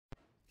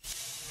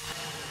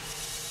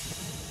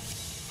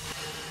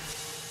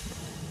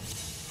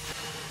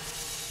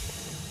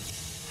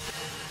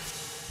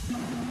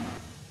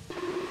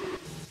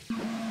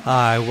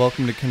Hi,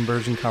 welcome to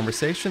Conversion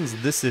Conversations.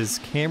 This is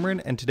Cameron,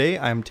 and today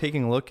I'm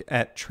taking a look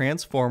at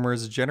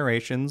Transformers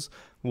Generations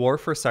War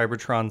for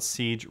Cybertron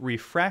SIEGE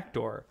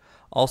Refraktor,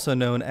 also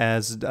known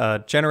as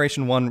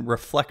Generation 1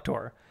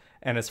 Reflector.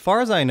 And as far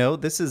as I know,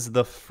 this is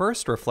the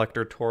first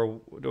Reflector tour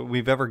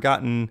we've ever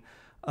gotten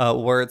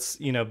where it's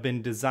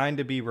been designed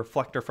to be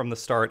Reflector from the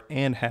start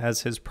and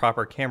has his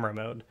proper camera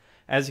mode.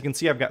 As you can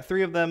see, I've got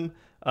three of them.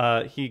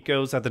 He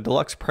goes at the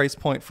deluxe price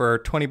point for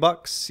 20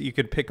 bucks. You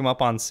could pick him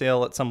up on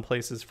sale at some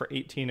places for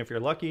 18 if you're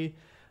lucky.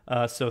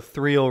 So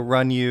three will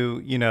run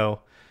you,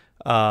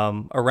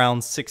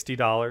 around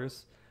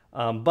 $60.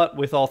 But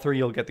with all three,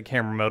 you'll get the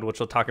camera mode, which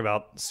we'll talk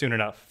about soon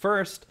enough.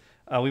 First,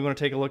 we want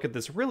to take a look at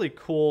this really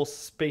cool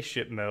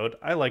spaceship mode.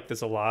 I like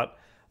this a lot.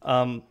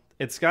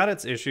 It's got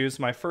its issues.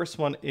 My first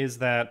one is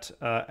that,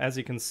 as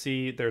you can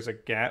see, there's a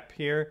gap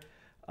here.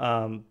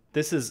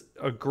 This is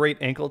a great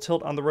ankle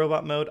tilt on the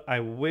robot mode. I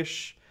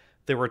wish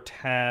there were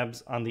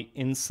tabs on the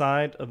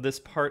inside of this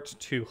part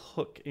to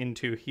hook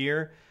into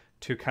here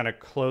to kind of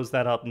close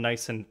that up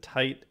nice and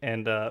tight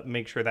and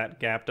make sure that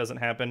gap doesn't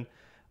happen.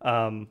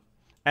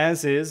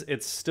 As is,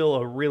 it's still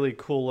a really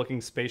cool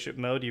looking spaceship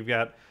mode. You've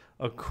got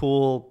a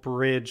cool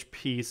bridge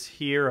piece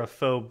here, a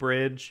faux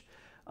bridge.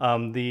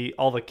 All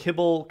the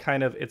kibble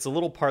it's a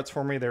little parts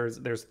for me.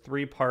 There's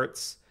three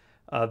parts.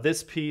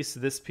 This piece,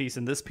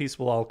 and this piece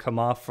will all come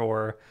off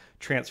for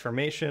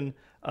transformation,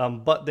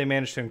 but they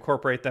managed to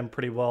incorporate them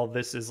pretty well.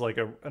 This is like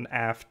an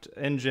aft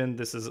engine.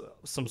 This is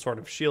some sort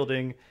of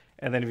shielding,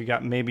 and then you've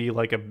got maybe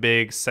like a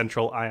big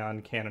central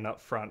ion cannon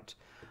up front.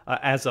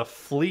 As a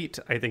fleet,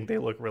 I think they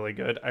look really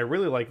good. I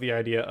really like the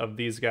idea of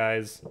these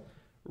guys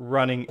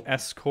running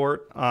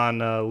escort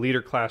on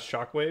leader class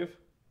Shockwave.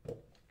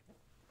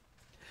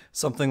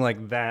 Something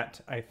like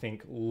that, I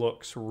think,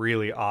 looks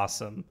really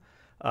awesome.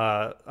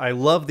 I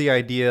love the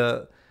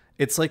idea.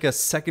 It's like a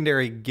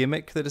secondary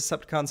gimmick the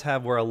Decepticons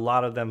have where a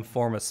lot of them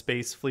form a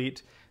space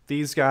fleet.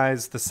 These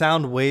guys, the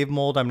sound wave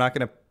mold, I'm not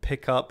going to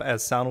pick up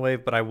as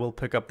Soundwave, but I will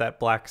pick up that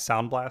black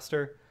Sound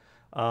Blaster.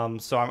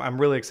 So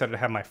I'm really excited to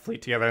have my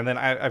fleet together. And then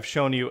I've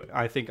shown you,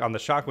 I think on the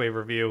Shockwave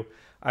review,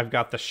 I've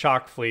got the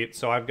Shock fleet.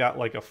 So I've got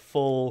like a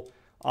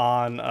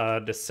full-on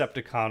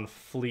Decepticon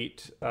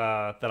fleet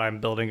that I'm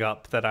building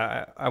up that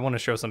I want to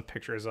show some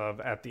pictures of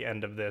at the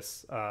end of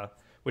this,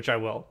 which I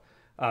will.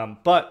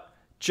 But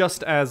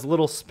just as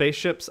little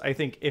spaceships, I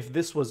think if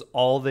this was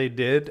all they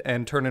did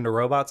and turn into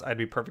robots, I'd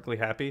be perfectly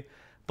happy.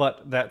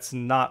 But that's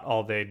not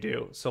all they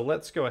do. So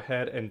let's go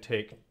ahead and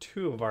take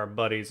two of our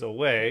buddies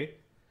away,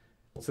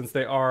 since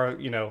they are,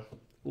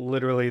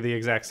 literally the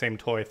exact same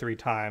toy three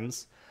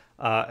times.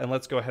 And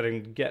let's go ahead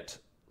and get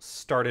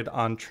started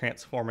on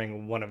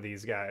transforming one of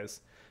these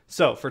guys.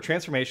 So for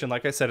transformation,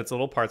 like I said, it's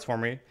little parts for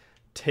me.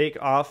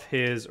 Take off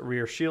his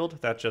rear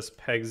shield. That just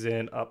pegs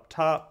in up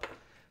top.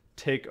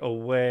 Take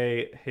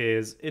away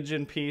his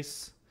engine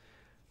piece.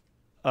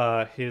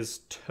 His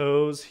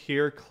toes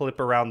here clip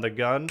around the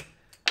gun.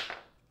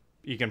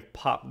 You can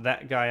pop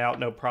that guy out,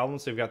 no problem.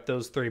 So you've got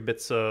those three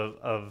bits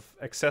of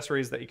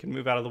accessories that you can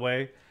move out of the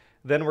way.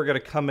 Then we're going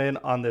to come in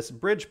on this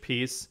bridge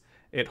piece.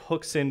 It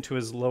hooks into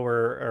his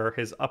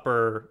his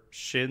upper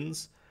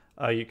shins.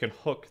 You can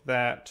hook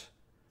that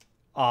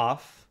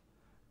off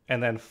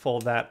and then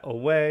fold that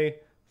away.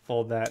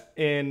 Fold that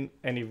in,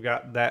 and you've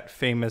got that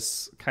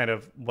famous kind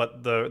of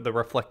the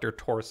reflector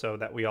torso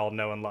that we all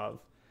know and love.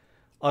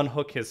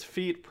 Unhook his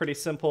feet, pretty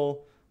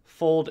simple.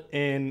 Fold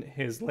in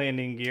his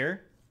landing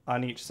gear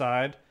on each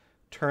side.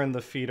 Turn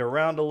the feet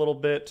around a little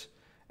bit,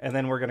 and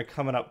then we're going to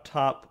come in up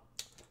top,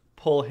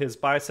 pull his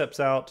biceps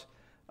out.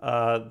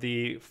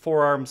 The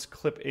forearms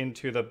clip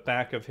into the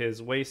back of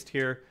his waist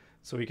here,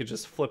 so we could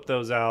just flip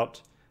those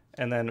out,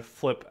 and then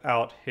flip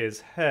out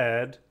his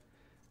head.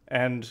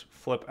 And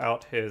flip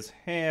out his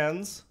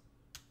hands.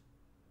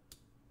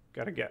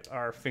 Got to get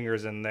our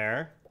fingers in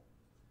there.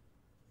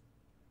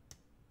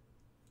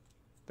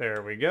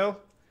 There we go.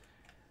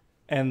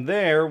 And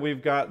there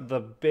we've got the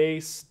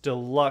base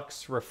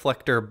deluxe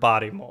Reflector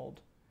body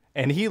mold.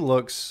 And he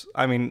looks,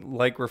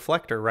 like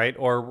Reflector, right?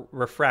 Or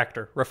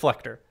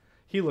Reflector.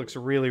 He looks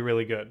really,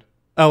 really good.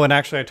 Oh, and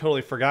actually I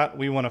totally forgot.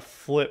 We want to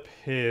flip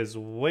his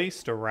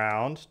waist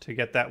around to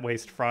get that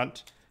waist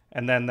front.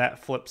 And then that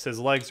flips his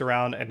legs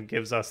around and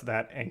gives us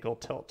that ankle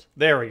tilt.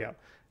 There we go.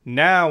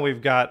 Now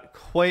we've got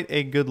quite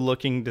a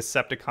good-looking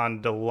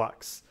Decepticon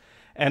Deluxe.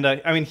 And,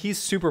 he's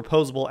super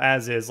posable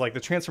as is. Like,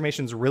 the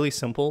transformation's really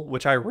simple,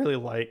 which I really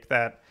like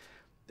that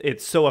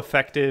it's so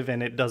effective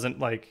and it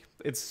doesn't,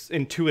 it's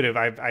intuitive.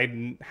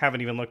 I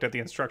haven't even looked at the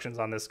instructions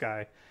on this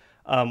guy.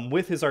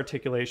 With his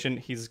articulation,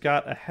 he's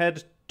got a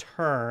head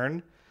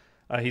turn.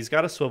 He's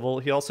got a swivel.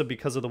 He also,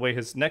 because of the way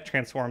his neck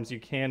transforms, you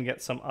can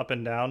get some up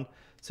and down.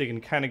 So you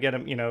can kind of get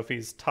him, if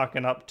he's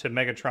talking up to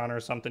Megatron or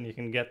something, you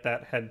can get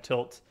that head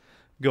tilt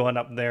going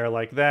up there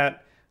like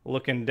that.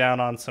 Looking down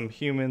on some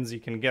humans,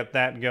 you can get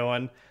that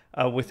going.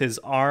 With his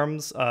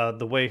arms,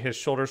 the way his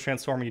shoulders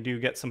transform, you do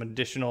get some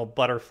additional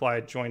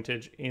butterfly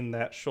jointage in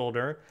that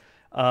shoulder.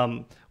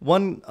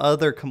 One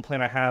other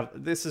complaint I have,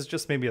 this is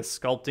just maybe a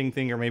sculpting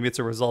thing, or maybe it's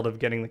a result of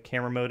getting the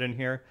camera mode in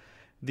here.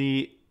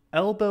 The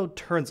elbow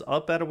turns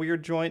up at a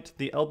weird joint.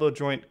 The elbow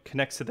joint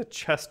connects to the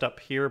chest up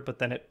here, but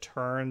then it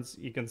turns,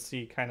 you can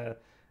see kind of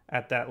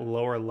at that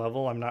lower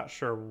level. I'm not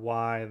sure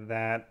why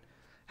that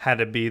had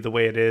to be the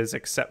way it is,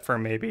 except for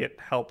maybe it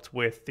helped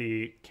with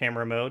the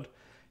camera mode.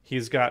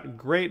 He's got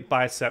great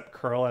bicep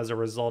curl as a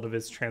result of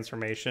his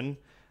transformation.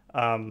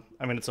 I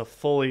mean, it's a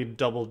fully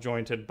double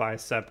jointed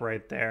bicep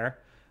right there.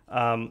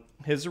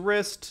 His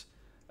wrist,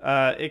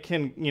 it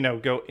can, you know,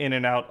 go in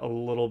and out a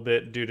little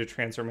bit due to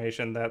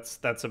transformation.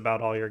 That's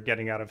about all you're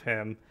getting out of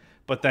him.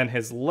 But then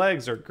his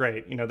legs are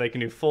great. You know, they can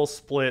do full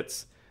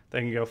splits. They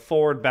can go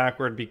forward,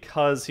 backward,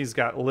 because he's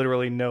got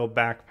literally no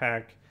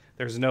backpack.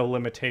 There's no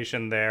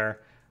limitation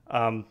there.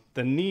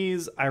 The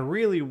knees, I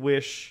really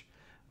wish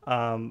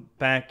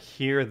back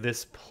here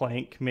this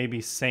plank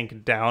maybe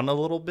sank down a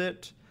little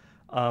bit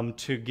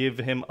to give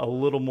him a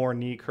little more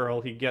knee curl.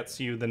 He gets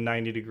you the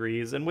 90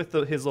 degrees, and with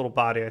his little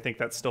body, I think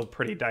that's still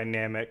pretty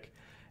dynamic.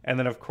 And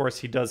then, of course,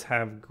 he does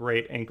have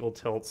great ankle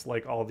tilts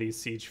like all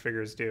these Siege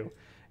figures do.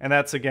 And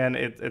that's, again,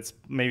 it's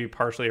maybe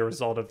partially a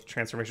result of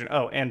transformation.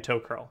 Oh, and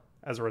toe curl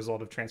as a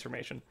result of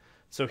transformation.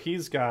 So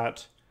he's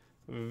got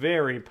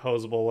very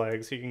posable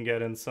legs. He can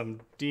get in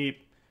some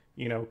deep,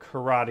 you know,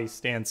 karate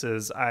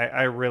stances.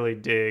 I really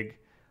dig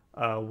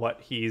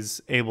what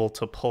he's able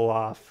to pull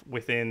off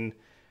within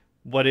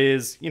what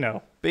is, you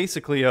know,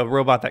 basically a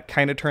robot that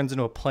kind of turns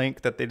into a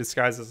plank that they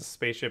disguise as a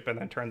spaceship and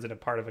then turns into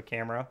part of a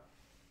camera.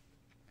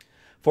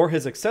 For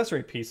his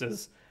accessory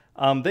pieces,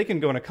 they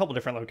can go in a couple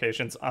different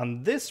locations.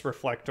 On this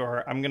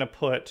reflector, I'm going to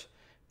put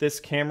this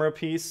camera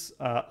piece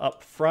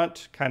up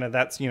front. Kind of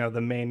that's, you know,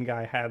 the main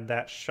guy had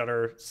that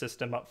shutter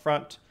system up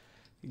front.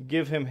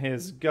 Give him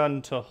his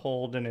gun to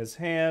hold in his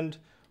hand,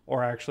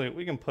 or actually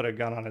we can put a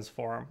gun on his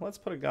forearm. Let's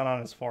put a gun on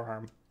his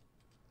forearm.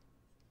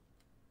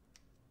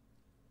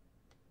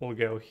 We'll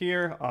go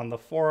here on the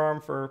forearm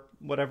for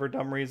whatever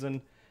dumb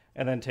reason,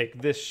 and then take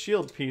this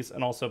shield piece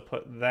and also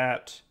put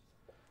that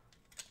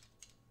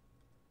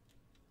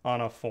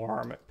on a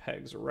forearm. It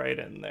pegs right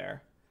in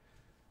there.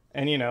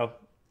 And you know,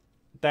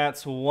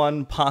 that's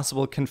one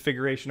possible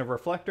configuration of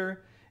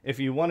reflector. If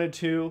you wanted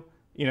to,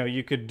 you know,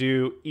 you could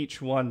do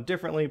each one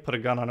differently. Put a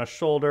gun on a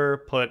shoulder,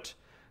 put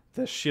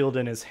the shield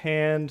in his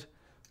hand,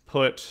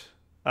 put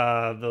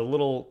the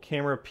little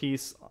camera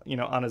piece, you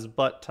know, on his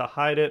butt to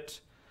hide it,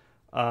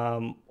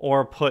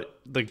 or put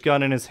the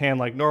gun in his hand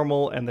like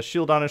normal and the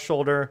shield on his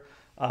shoulder.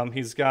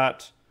 He's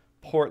got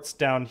ports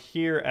down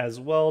here as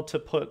well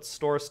to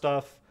store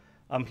stuff.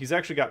 He's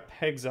actually got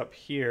pegs up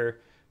here,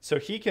 so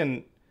he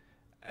can,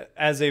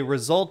 as a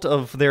result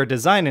of their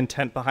design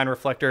intent behind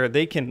Reflector,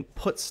 they can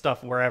put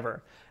stuff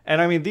wherever. And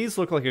I mean, these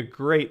look like a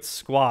great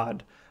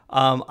squad.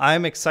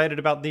 I'm excited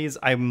about these.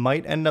 I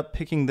might end up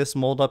picking this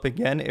mold up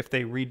again if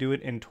they redo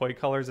it in toy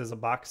colors as a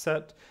box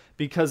set,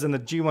 because in the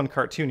G1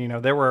 cartoon, you know,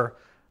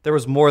 there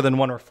was more than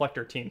one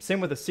Reflector team.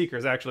 Same with the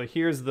Seekers, actually.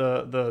 Here's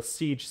the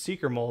Siege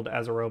Seeker mold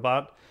as a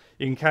robot.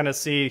 You can kind of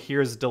see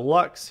here's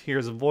Deluxe,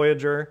 here's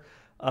Voyager.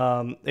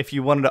 If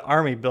you wanted an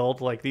army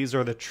build, like these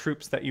are the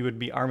troops that you would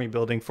be army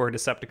building for a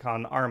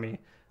Decepticon army,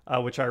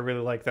 which I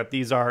really like that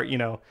these are, you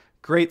know,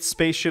 great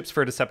spaceships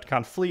for a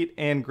Decepticon fleet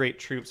and great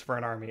troops for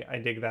an army. I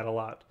dig that a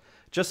lot.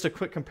 Just a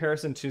quick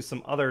comparison to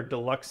some other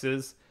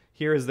Deluxes.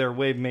 Here is their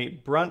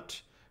Wavemate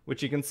Brunt,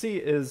 which you can see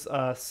is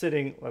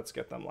sitting, let's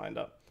get them lined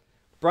up.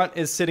 Brunt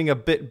is sitting a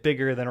bit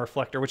bigger than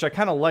Reflector, which I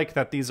kind of like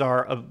that these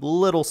are a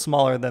little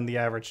smaller than the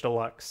average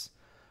Deluxe.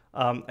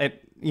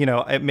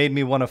 It made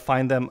me want to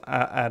find them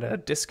at a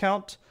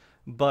discount,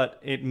 but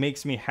it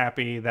makes me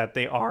happy that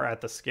they are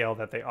at the scale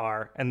that they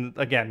are. And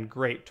again,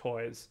 great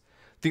toys.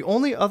 The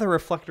only other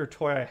Reflector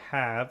toy I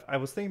have, I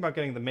was thinking about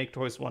getting the Make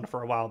Toys one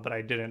for a while, but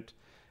I didn't,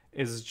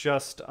 is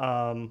just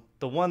the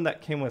one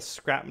that came with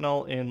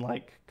Scrapnel in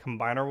like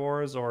Combiner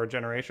Wars or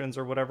Generations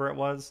or whatever it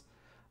was.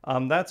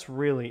 That's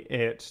really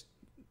it.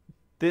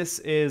 This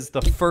is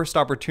the first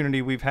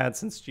opportunity we've had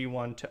since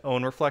G1 to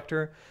own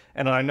Reflector.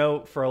 And I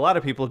know for a lot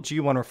of people,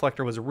 G1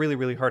 Reflector was really,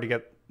 really hard to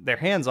get their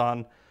hands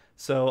on.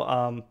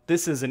 So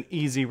this is an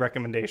easy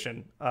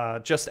recommendation,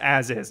 just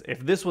as is. If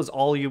this was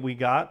all we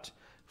got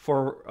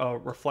for a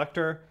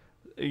Reflector,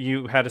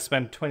 you had to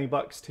spend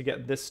 $20 to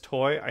get this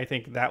toy, I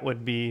think that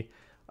would be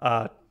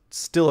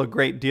still a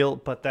great deal,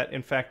 but that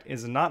in fact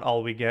is not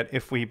all we get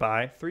if we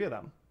buy 3 of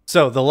them.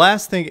 So the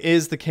last thing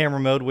is the camera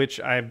mode, which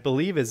I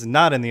believe is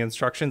not in the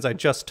instructions. I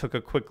just took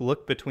a quick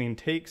look between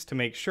takes to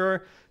make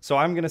sure. So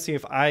I'm going to see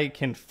if I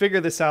can figure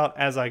this out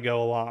as I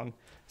go along.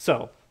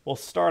 So we'll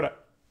start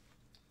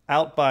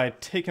out by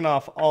taking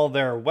off all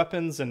their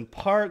weapons and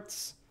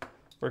parts.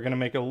 We're going to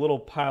make a little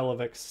pile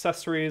of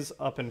accessories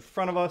up in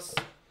front of us,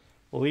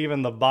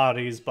 leaving the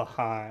bodies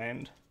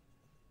behind.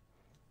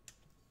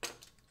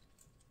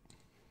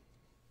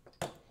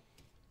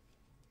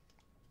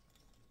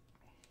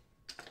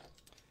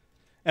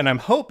 And I'm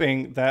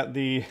hoping that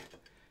the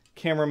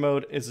camera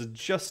mode is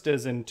just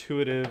as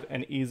intuitive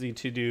and easy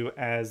to do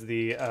as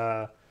the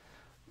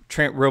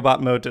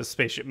robot mode to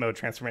spaceship mode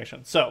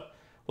transformation. So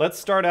let's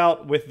start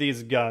out with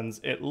these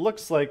guns. It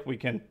looks like we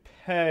can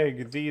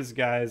peg these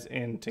guys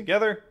in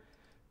together.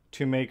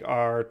 to make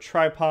our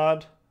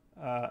tripod.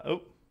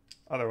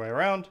 Other way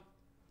around.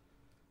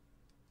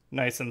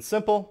 Nice and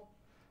simple.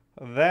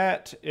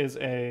 That is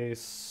a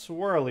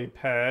swirly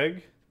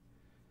peg,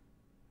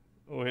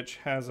 which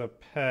has a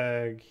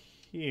peg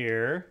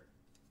here.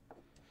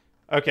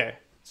 Okay,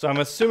 so I'm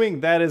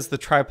assuming that is the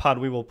tripod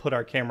we will put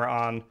our camera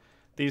on.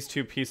 These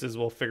two pieces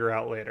we'll figure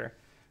out later.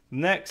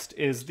 Next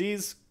is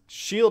these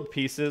shield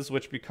pieces,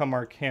 which become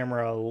our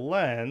camera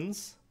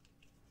lens,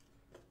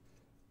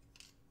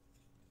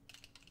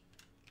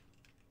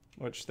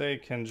 which they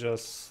can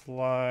just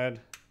slide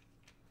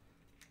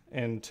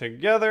in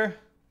together.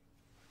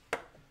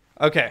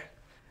 Okay,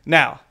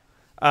 now,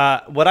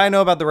 what I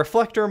know about the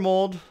reflector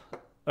mold,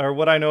 or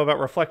what I know about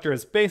reflector,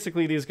 is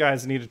basically these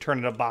guys need to turn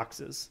into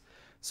boxes.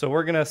 So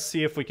we're gonna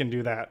see if we can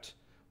do that.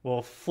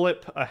 We'll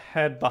flip a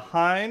head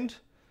behind,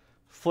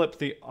 flip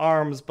the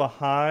arms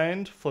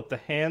behind, flip the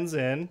hands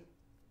in,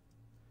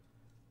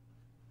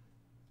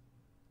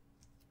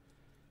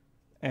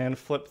 and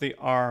flip the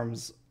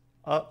arms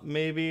up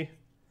maybe.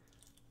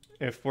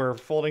 If we're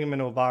folding them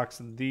into a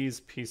box, these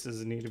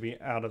pieces need to be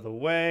out of the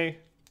way.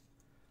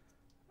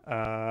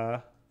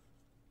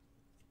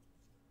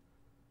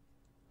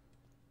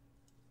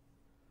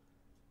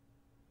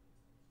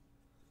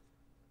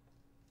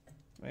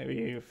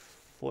 Maybe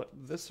flip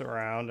this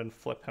around and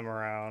flip him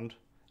around.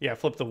 Yeah,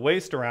 flip the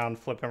waist around,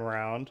 flip him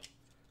around.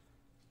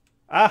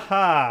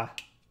 Aha!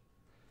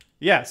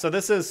 Yeah, so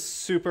this is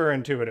super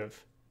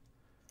intuitive.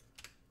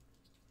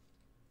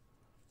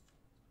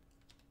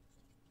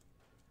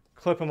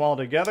 Clip them all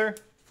together,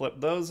 flip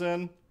those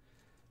in.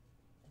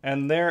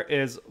 And there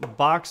is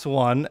box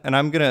one, and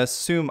I'm gonna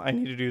assume I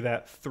need to do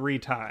that 3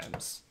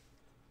 times.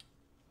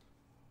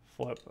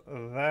 Flip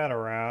that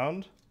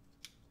around.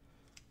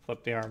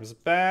 Flip the arms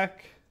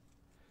back.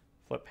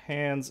 Flip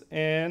hands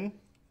in.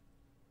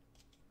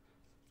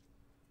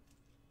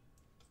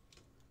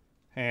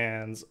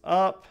 Hands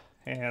up,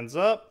 hands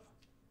up.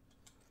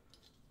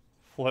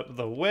 Flip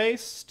the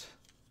waist.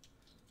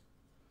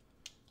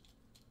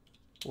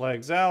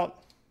 Legs out.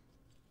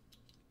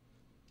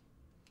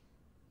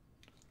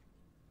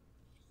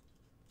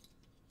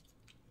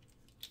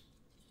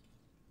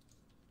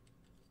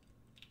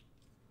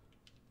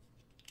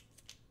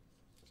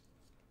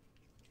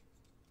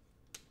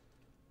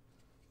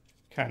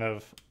 Kind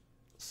of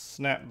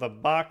snap the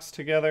box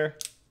together.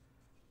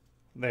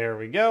 There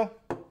we go.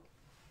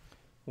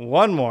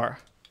 One more.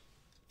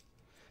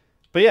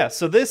 But yeah,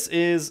 so this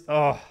is,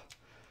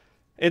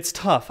 it's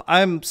tough.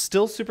 I'm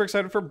still super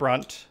excited for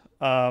Brunt.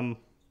 Brunt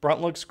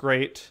looks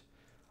great.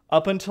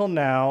 Up until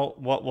now,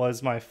 what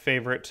was my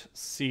favorite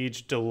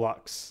Siege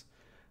Deluxe?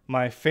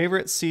 My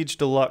favorite Siege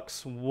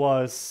Deluxe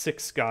was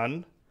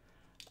 6-gun.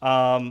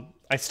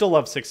 I still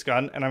love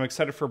 6-gun, and I'm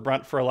excited for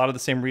Brunt for a lot of the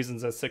same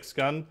reasons as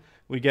 6-gun.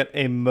 We get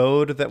a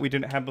mode that we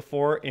didn't have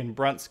before. In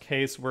Brunt's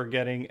case, we're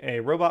getting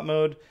a robot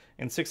mode.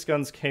 In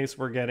 6-gun's case,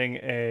 we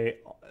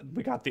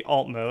got the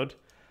alt mode.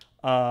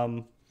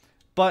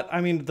 But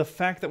I mean, the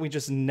fact that we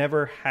just I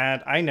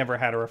never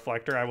had a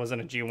reflector. I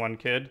wasn't a G1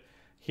 kid.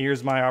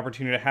 Here's my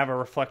opportunity to have a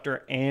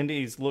reflector, and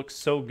he looks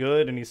so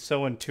good, and he's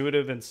so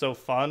intuitive and so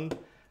fun.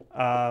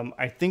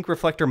 I think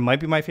reflector might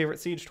be my favorite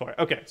Siege toy.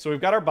 Okay, so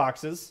we've got our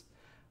boxes.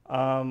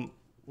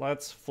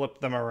 Let's flip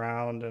them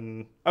around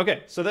and...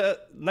 Okay, so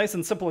nice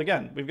and simple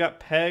again. We've got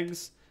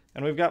pegs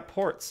and we've got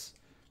ports.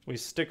 We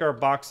stick our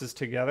boxes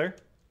together.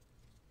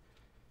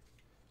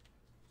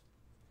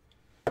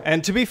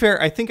 And to be fair,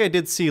 I think I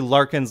did see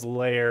Larkin's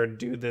Lair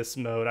do this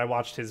mode. I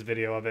watched his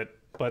video of it,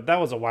 but that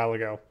was a while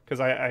ago because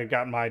I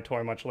got my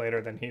toy much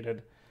later than he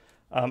did.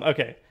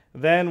 Okay,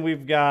 then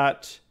we've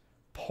got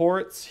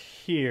ports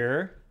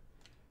here.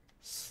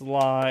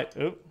 Slide...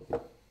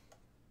 Oop.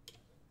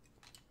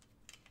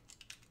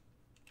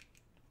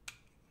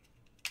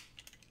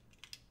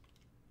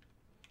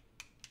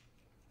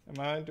 Am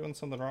I doing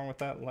something wrong with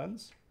that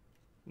lens?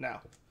 No.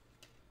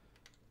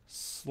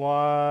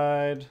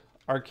 Slide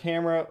our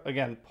camera.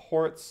 Again,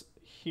 ports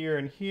here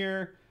and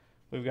here.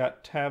 We've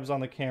got tabs on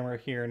the camera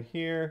here and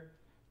here.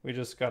 We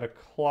just got to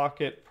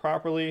clock it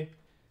properly.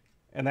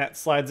 And that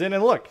slides in.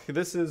 And look,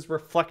 this is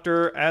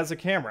reflector as a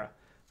camera.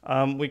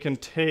 We can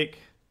take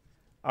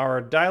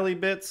our dialy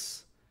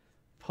bits,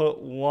 put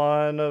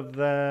one of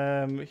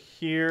them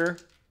here.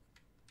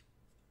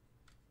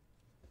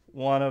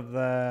 One of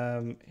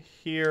them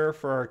here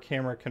for our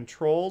camera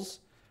controls.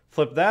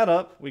 Flip that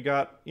up. We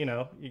got, you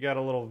got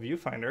a little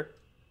viewfinder.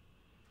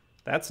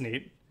 That's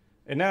neat.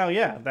 And now,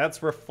 yeah,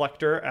 that's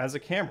reflector as a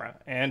camera.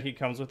 And he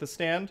comes with a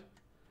stand.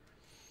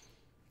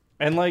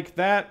 And like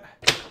that.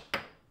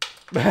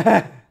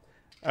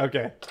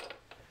 Okay.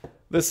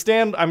 The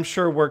stand, I'm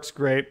sure, works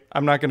great.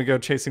 I'm not going to go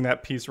chasing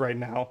that piece right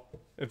now.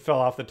 It fell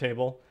off the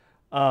table.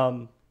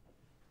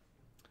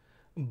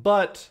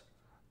 But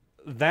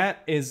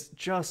that is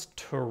just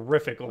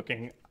terrific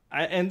looking.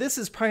 And this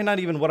is probably not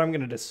even what I'm going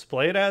to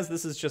display it as.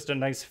 This is just a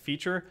nice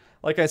feature.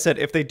 Like I said,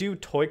 if they do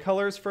toy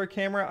colors for a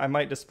camera, I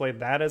might display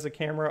that as a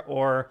camera,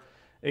 or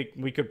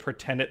we could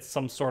pretend it's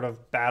some sort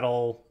of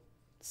battle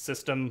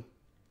system,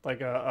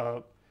 like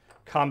a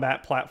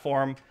combat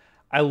platform.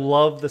 I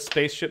love the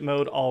spaceship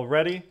mode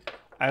already.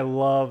 I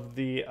love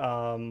the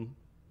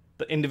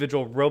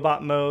individual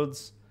robot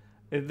modes.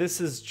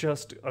 This is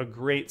just a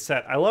great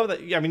set. I love that.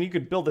 I mean, you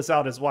could build this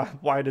out as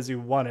wide as you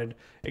wanted.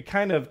 It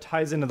kind of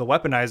ties into the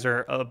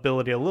weaponizer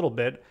ability a little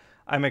bit.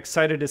 I'm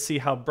excited to see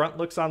how Brunt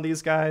looks on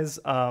these guys.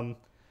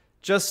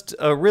 Just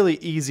a really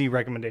easy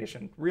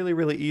recommendation. Really,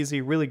 really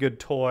easy, really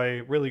good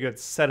toy, really good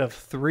set of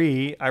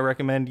 3. I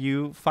recommend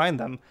you find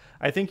them.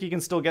 I think you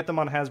can still get them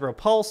on Hasbro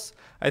Pulse.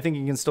 I think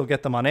you can still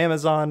get them on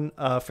Amazon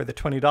for the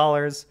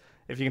 $20.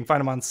 If you can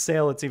find them on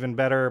sale, it's even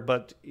better.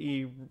 But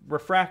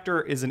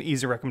Refraktor is an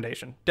easy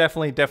recommendation.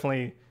 Definitely,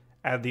 definitely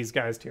add these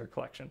guys to your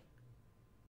collection.